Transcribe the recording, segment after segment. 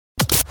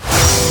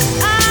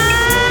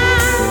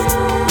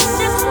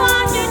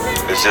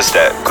It's just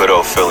that good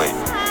old feeling.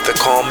 The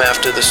calm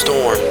after the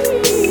storm.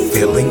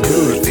 Feeling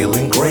good,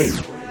 feeling great.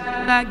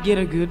 I get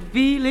a good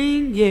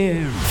feeling,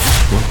 yeah.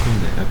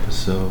 Welcome to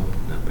episode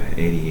number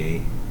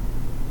 88.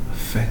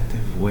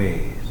 Effective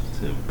ways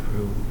to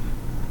improve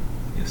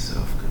your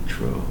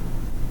self-control.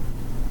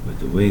 With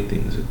the way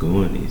things are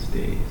going these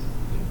days,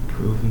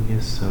 improving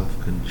your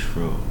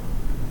self-control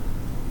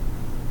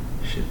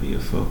should be a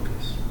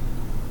focus.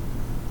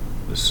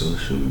 With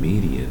social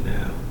media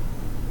now,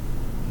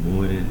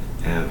 more than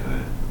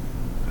ever,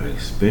 our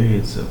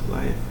experience of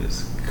life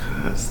is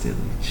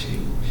constantly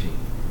changing.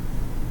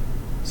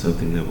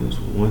 Something that was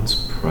once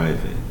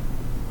private,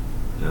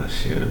 now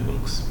shared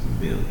amongst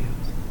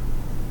millions.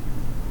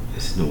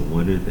 It's no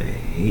wonder the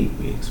hate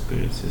we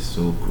experience is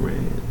so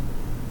grand.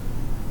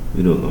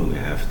 We no longer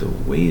have to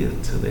wait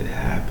until it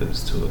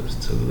happens to us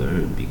to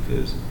learn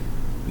because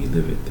we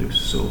live it through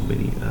so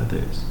many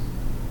others.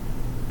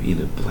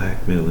 Being a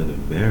black male in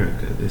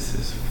America, this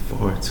is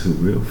far too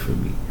real for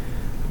me.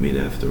 I mean,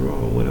 after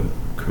all, what I'm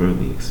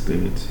currently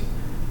experiencing,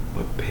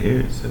 my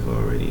parents have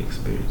already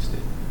experienced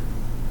it.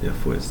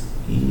 Therefore, it's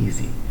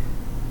easy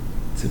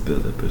to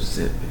build up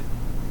resentment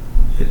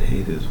and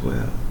hate as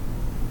well.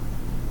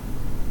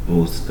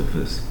 Most of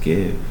us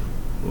give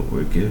what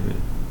we're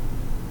given.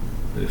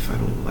 But if I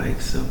don't like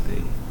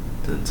something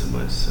done to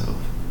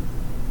myself,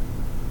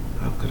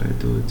 how could I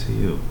do it to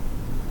you?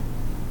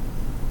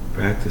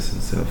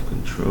 Practicing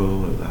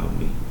self-control allowed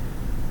me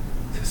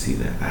to see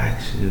the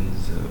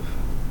actions of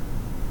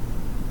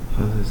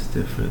others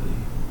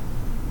differently.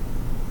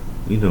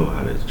 We know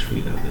how to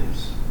treat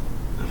others.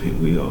 I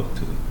mean, we all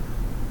do.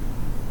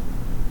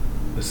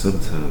 But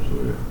sometimes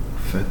we're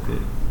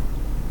affected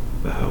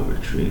by how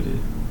we're treated.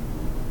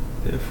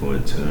 Therefore,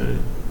 in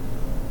turn,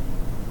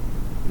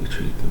 we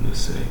treat them the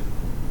same.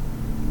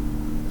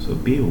 So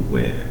be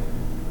aware.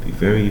 Be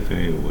very,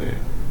 very aware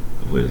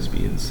of what is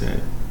being said.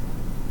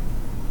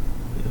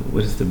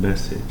 What is the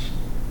message?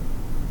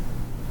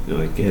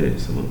 I get it.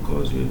 Someone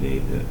calls you a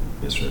name that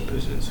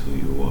misrepresents who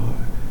you are.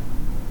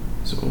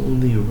 It's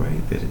only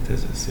right that it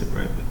doesn't sit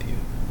right with you.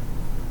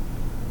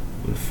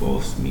 When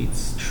false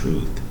meets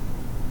truth,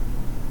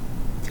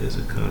 there's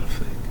a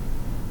conflict.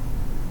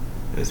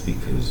 That's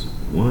because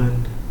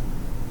one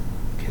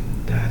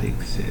cannot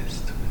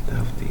exist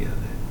without the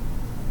other.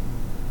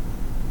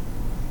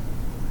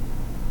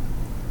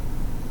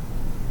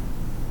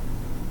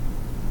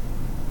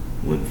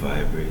 One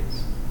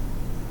vibrates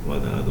while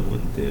the other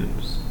one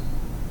dims.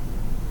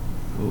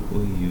 What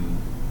will you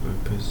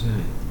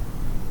represent?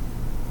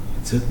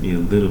 It took me a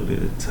little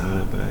bit of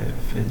time, but I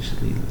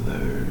eventually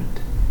learned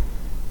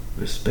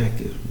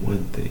respect is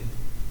one thing,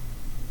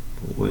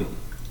 but what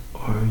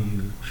are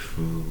you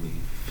truly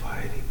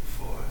fighting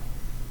for?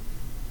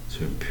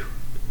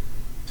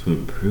 To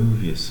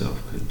improve your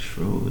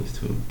self-control is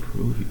to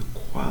improve your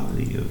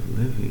quality of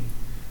living.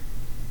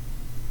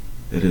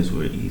 That is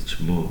where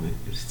each moment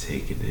is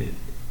taken in.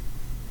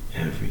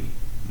 Every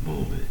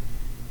moment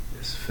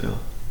is felt.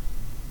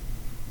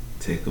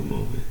 Take a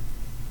moment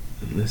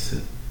and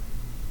listen.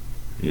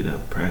 You're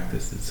not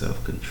practicing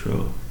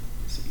self-control.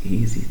 It's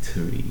easy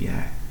to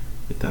react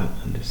without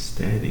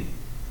understanding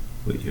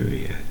what you're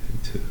reacting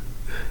to.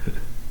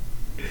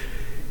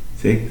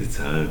 Take the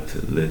time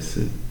to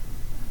listen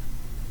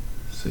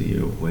so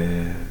you're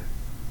aware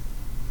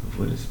of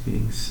what is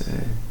being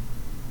said.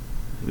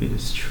 I mean,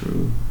 it's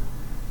true.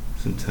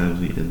 Sometimes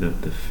we end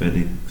up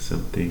defending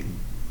something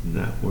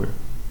not worth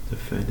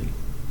defending.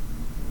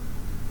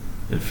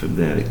 And from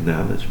that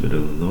acknowledgement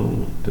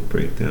alone, the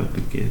breakdown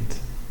begins.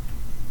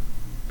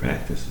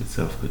 Practicing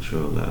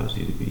self-control allows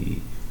you to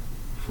be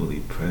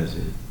fully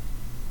present.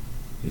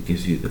 It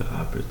gives you the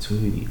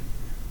opportunity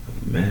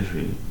of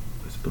measuring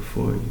what's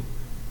before you.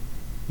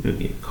 You don't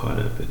get caught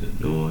up in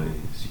the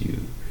noise.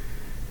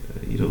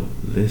 You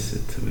don't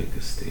listen to make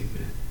a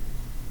statement.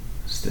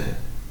 Instead,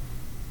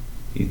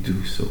 you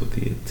do so with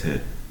the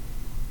intent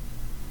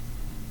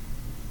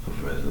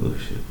of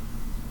resolution.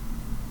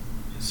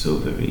 It's so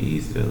very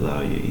easy to allow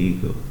your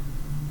ego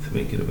to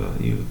make it about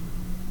you.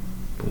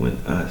 But when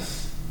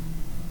us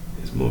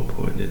is more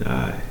important than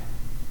I,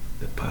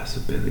 the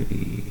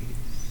possibilities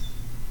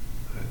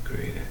are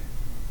greater.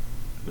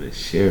 I'm going to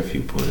share a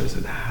few pointers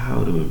on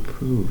how to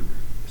improve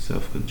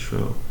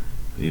self-control.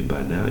 I mean,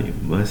 by now you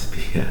must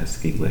be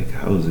asking, like,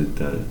 how is it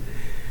done?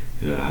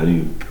 How do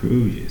you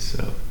improve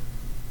yourself?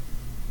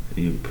 How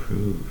do you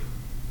improve?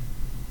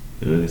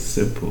 It's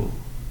simple.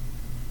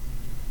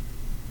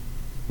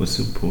 What's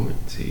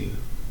important to you?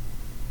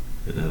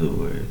 In other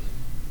words,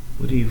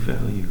 what do you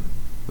value?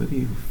 What do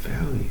you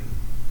value?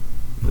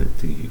 What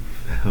do you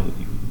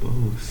value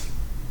most?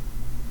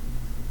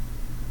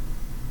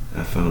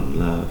 I found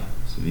love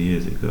some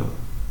years ago,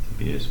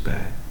 some years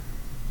back.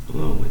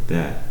 Along with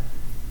that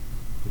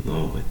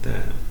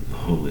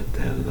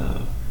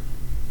love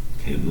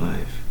came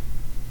life.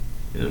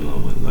 And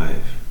along with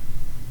life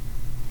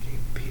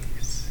came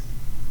peace.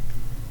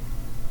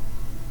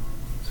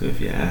 So if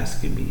you're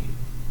asking me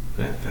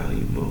what I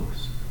value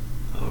most,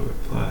 I'll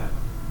reply,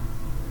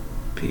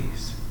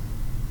 peace.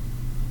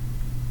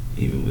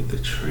 Even with the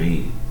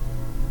train.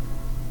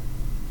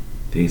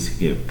 Things can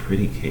get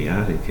pretty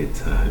chaotic at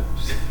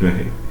times,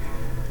 right?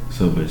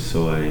 So much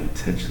so I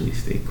intentionally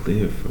stay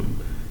clear from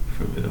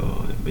it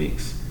all. It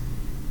makes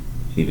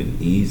even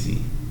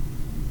easy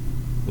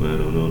when I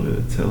don't own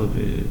a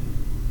television.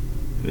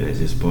 I mean, I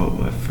just bought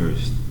my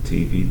first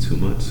TV 2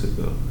 months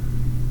ago.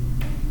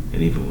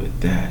 And even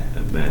with that, I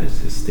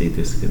managed to stay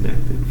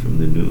disconnected from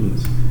the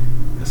news.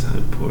 That's how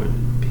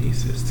important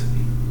peace is to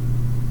me.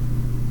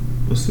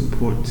 What's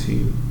important to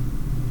you?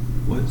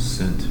 What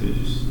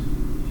centers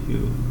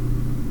you?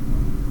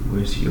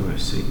 Where's your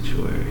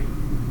sanctuary?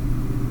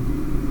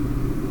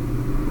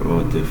 We're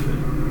all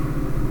different.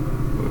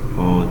 We're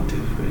all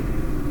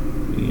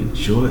different. We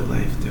enjoy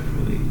life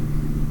differently.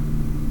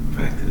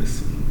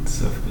 Practicing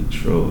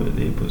self-control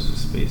enables a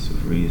space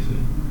of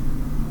reason,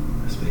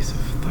 a space of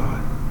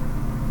thought.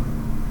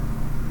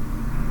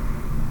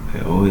 I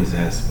always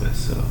ask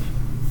myself,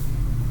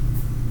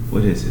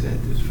 what is it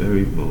at this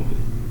very moment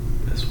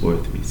that's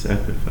worth me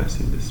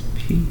sacrificing this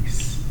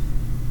peace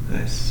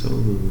that I so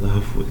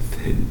love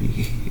within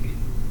me?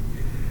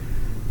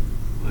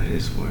 What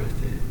is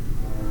worth it?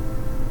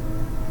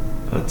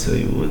 I'll tell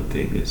you one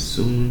thing, as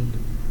soon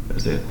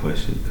as that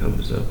question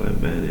comes up, I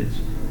manage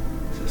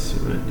to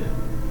surrender.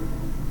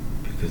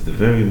 Because the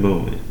very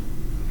moment,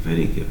 of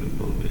any given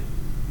moment,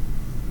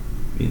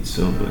 means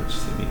so much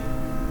to me.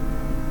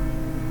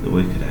 No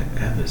way could I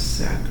ever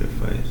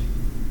sacrifice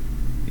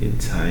the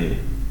entire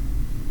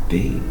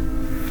thing.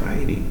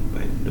 Fighting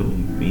by no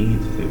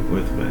means is it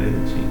worth my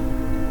energy.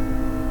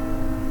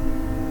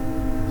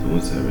 So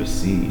once I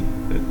receive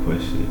that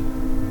question,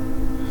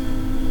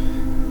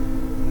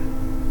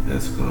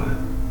 that's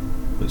gone.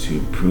 Once you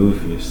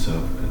improve your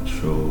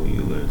self-control,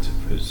 you learn to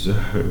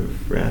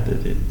preserve rather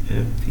than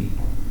empty.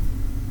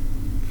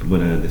 From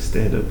what I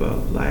understand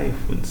about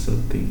life, when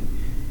something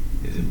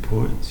is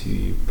important to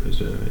you, you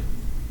preserve it.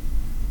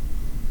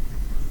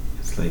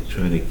 It's like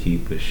trying to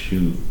keep a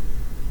shoe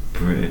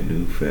brand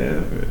new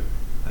forever.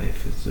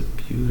 Life is a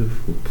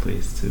beautiful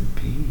place to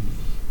be.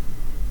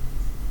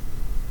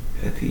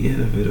 At the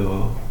end of it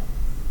all,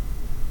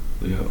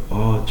 we are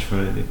all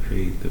trying to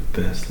create the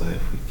best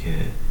life we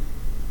can.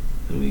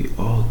 And we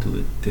all do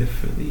it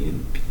differently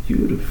and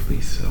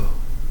beautifully so.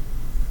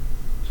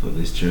 So on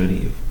this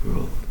journey of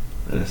growth,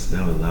 let us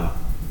now allow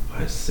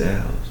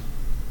ourselves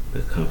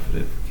the comfort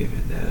of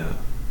giving that up.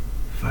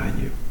 Find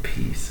your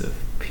piece of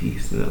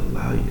peace and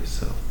allow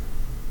yourself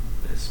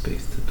that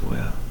space to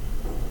dwell.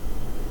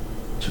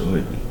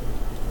 Join me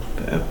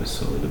for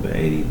episode number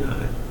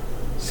 89,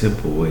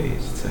 Simple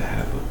Ways to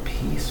Have a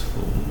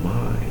Peaceful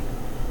Mind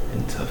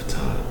in Tough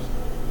Times.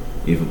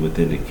 Even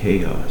within the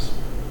chaos,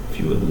 if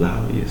you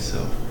allow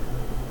yourself,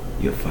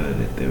 you'll find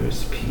that there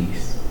is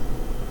peace.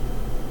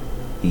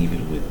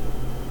 Even with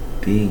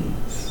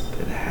things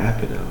that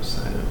happen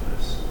outside of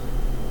us,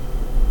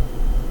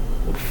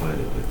 we'll find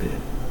it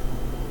within.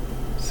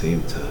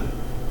 Same time,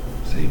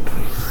 same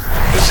place.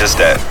 It's just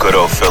that good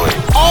old feeling.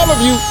 All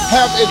of you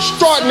have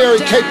extraordinary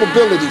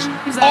capabilities.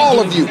 All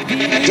of you.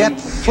 Get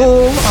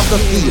full of the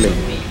feeling,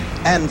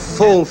 and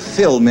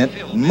fulfillment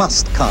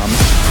must come.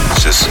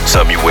 It's just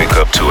something you wake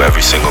up to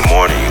every single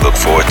morning, you look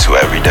forward to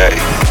every day.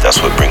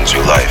 That's what brings you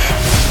life.